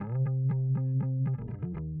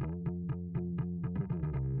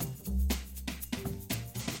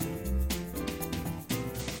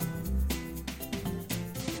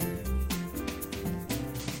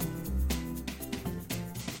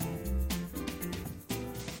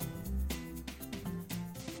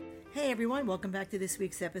Hey everyone, welcome back to this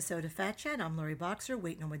week's episode of Fat Chat. I'm Lori Boxer,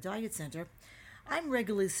 Weight No More Diet Center. I'm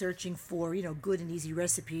regularly searching for, good and easy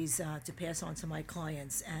recipes to pass on to my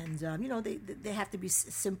clients. And, they have to be as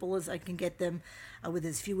simple as I can get them with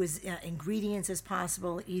as few ingredients as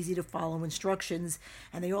possible, easy to follow instructions.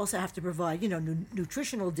 And they also have to provide,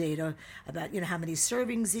 nutritional data about, how many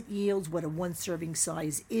servings it yields, what a one serving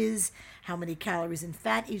size is, how many calories and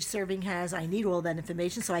fat each serving has. I need all that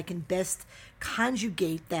information so I can best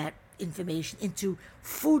conjugate that information into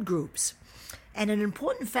food groups. And an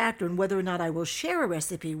important factor in whether or not I will share a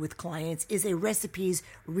recipe with clients is a recipe's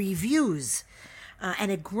reviews. And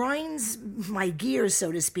it grinds my gears,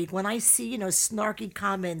 so to speak, when I see, snarky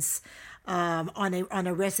comments on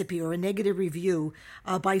a recipe or a negative review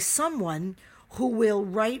by someone who will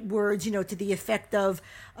write words, to the effect of,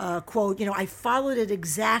 quote, I followed it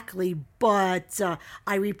exactly, but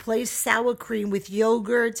I replaced sour cream with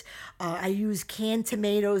yogurt. I used canned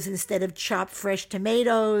tomatoes instead of chopped fresh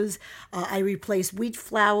tomatoes. I replaced wheat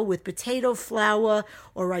flour with potato flour,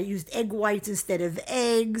 or I used egg whites instead of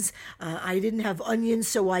eggs. I didn't have onions,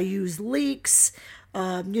 so I used leeks.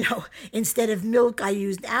 Instead of milk, I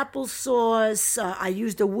used applesauce. I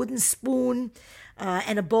used a wooden spoon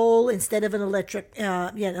and a bowl instead of an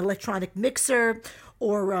electronic mixer.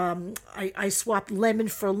 Or I swapped lemon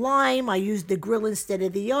for lime. I used the grill instead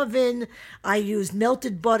of the oven. I used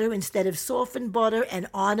melted butter instead of softened butter, and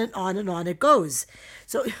on and on and on it goes.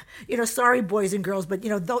 So, sorry, boys and girls, but,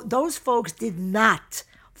 those folks did not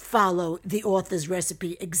follow the author's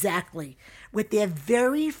recipe exactly. With their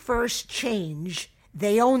very first change,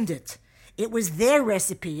 they owned it. It was their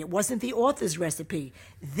recipe. It wasn't the author's recipe.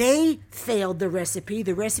 They failed the recipe.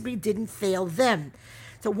 The recipe didn't fail them.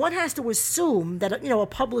 So one has to assume that, a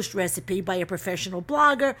published recipe by a professional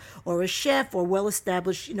blogger or a chef or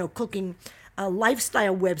well-established, cooking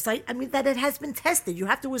lifestyle website, that it has been tested. You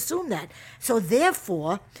have to assume that. So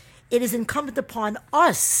therefore, it is incumbent upon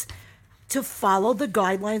us to follow the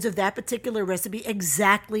guidelines of that particular recipe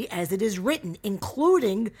exactly as it is written,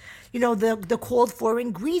 including, the called for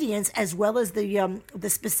ingredients as well as the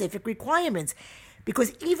specific requirements.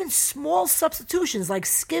 Because even small substitutions like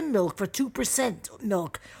skim milk for 2%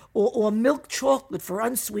 milk, or milk chocolate for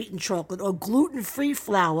unsweetened chocolate, or gluten-free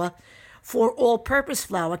flour for all-purpose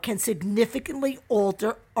flour can significantly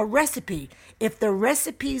alter a recipe. If the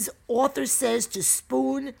recipe's author says to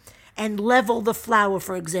spoon and level the flour,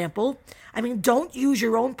 for example, don't use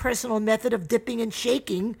your own personal method of dipping and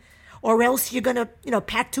shaking, or else you're going to,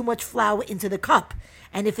 pack too much flour into the cup.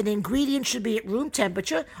 And if an ingredient should be at room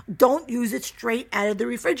temperature, don't use it straight out of the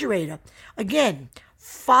refrigerator. Again,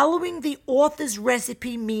 following the author's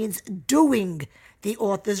recipe means doing the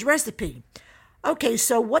author's recipe. Okay,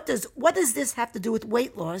 so what does this have to do with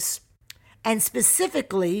weight loss? And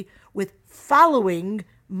specifically with following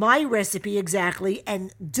my recipe exactly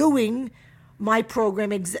and doing my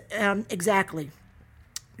program exactly.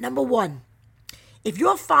 Number one, if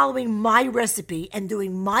you're following my recipe and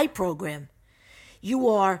doing my program, you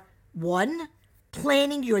are, one,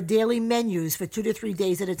 planning your daily menus for 2 to 3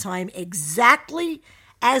 days at a time exactly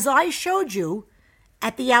as I showed you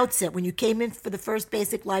at the outset when you came in for the first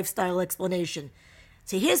basic lifestyle explanation.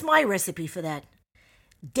 So here's my recipe for that.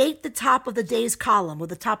 Date the top of the day's column or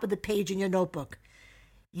the top of the page in your notebook.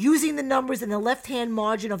 Using the numbers in the left-hand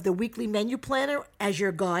margin of the weekly menu planner as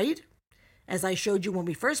your guide, as I showed you when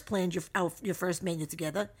we first planned your first menu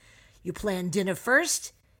together. You plan dinner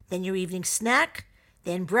first, then your evening snack,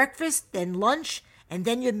 then breakfast, then lunch, and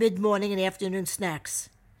then your mid-morning and afternoon snacks.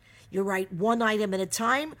 You write one item at a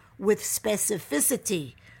time with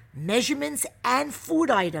specificity, measurements, and food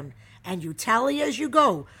item, and you tally as you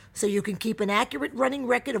go, so you can keep an accurate running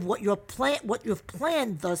record of what you've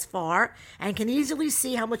planned thus far, and can easily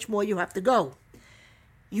see how much more you have to go.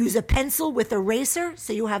 Use a pencil with eraser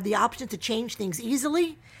so you have the option to change things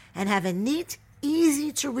easily, and have a neat,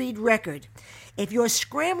 easy-to-read record. If you're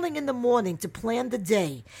scrambling in the morning to plan the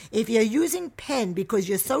day, if you're using pen because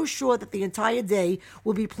you're so sure that the entire day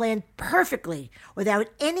will be planned perfectly without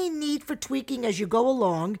any need for tweaking as you go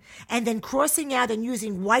along, and then crossing out and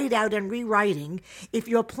using whiteout and rewriting, if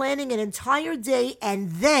you're planning an entire day and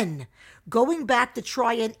then going back to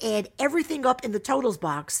try and add everything up in the totals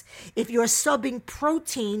box, if you're subbing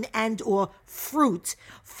protein and or fruit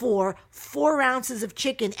for 4 ounces of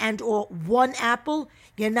chicken and or 1 apple,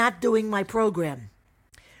 you're not doing my program.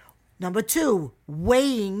 Number 2,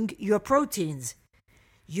 weighing your proteins.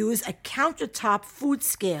 Use a countertop food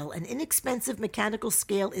scale. An inexpensive mechanical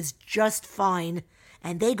scale is just fine,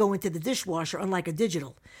 and they go into the dishwasher, unlike a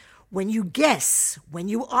digital. When you guess, when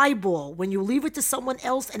you eyeball, when you leave it to someone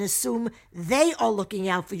else and assume they are looking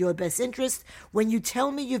out for your best interest, when you tell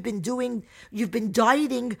me you've been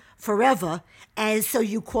dieting forever, and so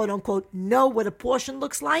you quote unquote know what a portion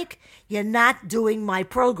looks like, you're not doing my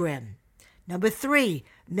program. Number 3,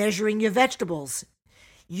 measuring your vegetables.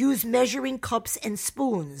 Use measuring cups and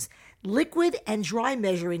spoons. Liquid and dry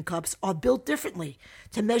measuring cups are built differently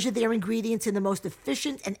to measure their ingredients in the most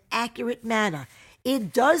efficient and accurate manner.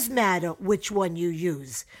 It does matter which one you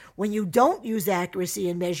use. When you don't use accuracy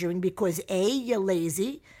in measuring because A, you're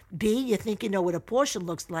lazy, B, you think you know what a portion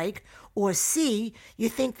looks like, or C, you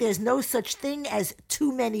think there's no such thing as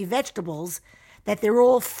too many vegetables, that they're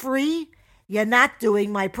all free, you're not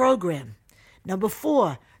doing my program. Number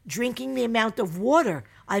 4, drinking the amount of water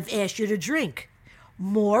I've asked you to drink.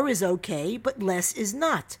 More is okay, but less is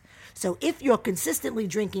not. So if you're consistently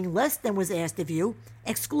drinking less than was asked of you,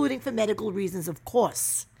 excluding for medical reasons, of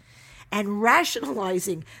course, and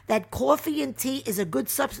rationalizing that coffee and tea is a good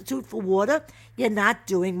substitute for water, you're not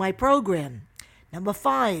doing my program. Number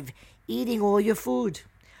 5, eating all your food.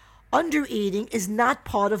 Undereating is not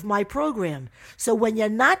part of my program. So when you're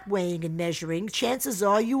not weighing and measuring, chances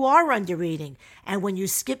are you are undereating. And when you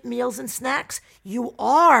skip meals and snacks, you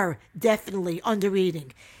are definitely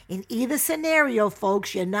undereating. In either scenario,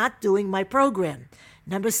 folks, you're not doing my program.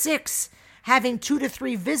 Number 6, having 2 to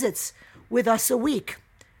 3 visits with us a week.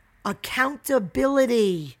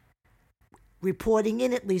 Accountability. Reporting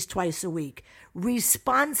in at least twice a week.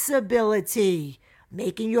 Responsibility.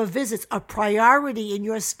 Making your visits a priority in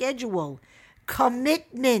your schedule.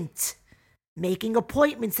 Commitment. Making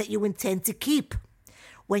appointments that you intend to keep.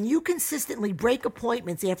 When you consistently break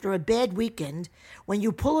appointments after a bad weekend, when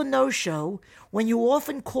you pull a no-show, when you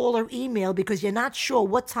often call or email because you're not sure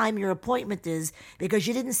what time your appointment is because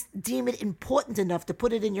you didn't deem it important enough to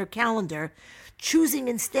put it in your calendar, choosing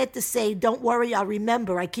instead to say, don't worry, I'll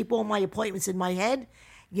remember, I keep all my appointments in my head,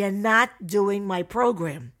 you're not doing my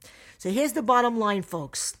program. So here's the bottom line,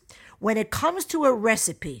 folks. When it comes to a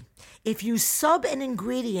recipe, if you sub an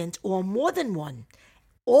ingredient or more than one,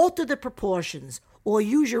 alter the proportions, or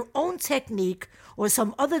use your own technique or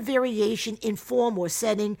some other variation in form or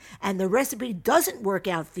setting, and the recipe doesn't work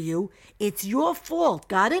out for you, it's your fault.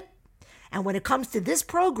 Got it? And when it comes to this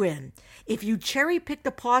program, if you cherry pick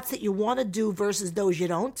the parts that you want to do versus those you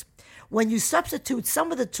don't, when you substitute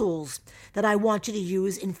some of the tools that I want you to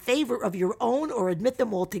use in favor of your own or omit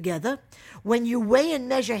them altogether, when you weigh and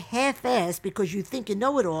measure half-assed because you think you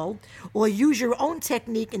know it all, or use your own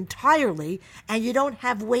technique entirely and you don't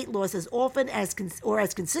have weight loss as often as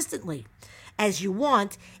consistently as you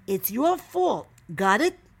want, it's your fault. Got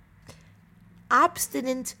it?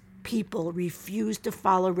 Obstinate people refuse to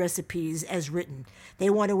follow recipes as written.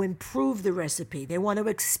 They want to improve the recipe. They want to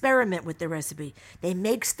experiment with the recipe. They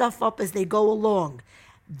make stuff up as they go along.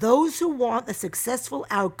 Those who want a successful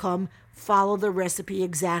outcome follow the recipe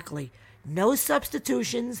exactly. No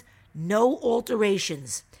substitutions, no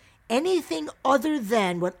alterations. Anything other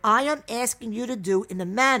than what I am asking you to do in the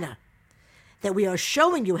manner that we are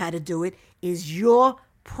showing you how to do it is your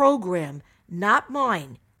program, not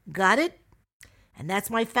mine. Got it? And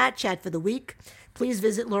that's my Fat Chat for the week. Please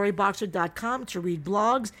visit LoriBoxer.com to read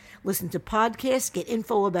blogs, listen to podcasts, get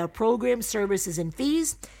info about programs, services, and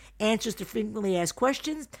fees, answers to frequently asked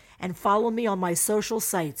questions, and follow me on my social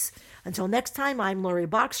sites. Until next time, I'm Lori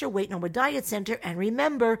Boxer, Weight No More Diet Center, and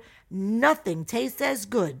remember, nothing tastes as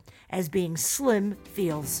good as being slim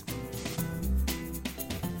feels.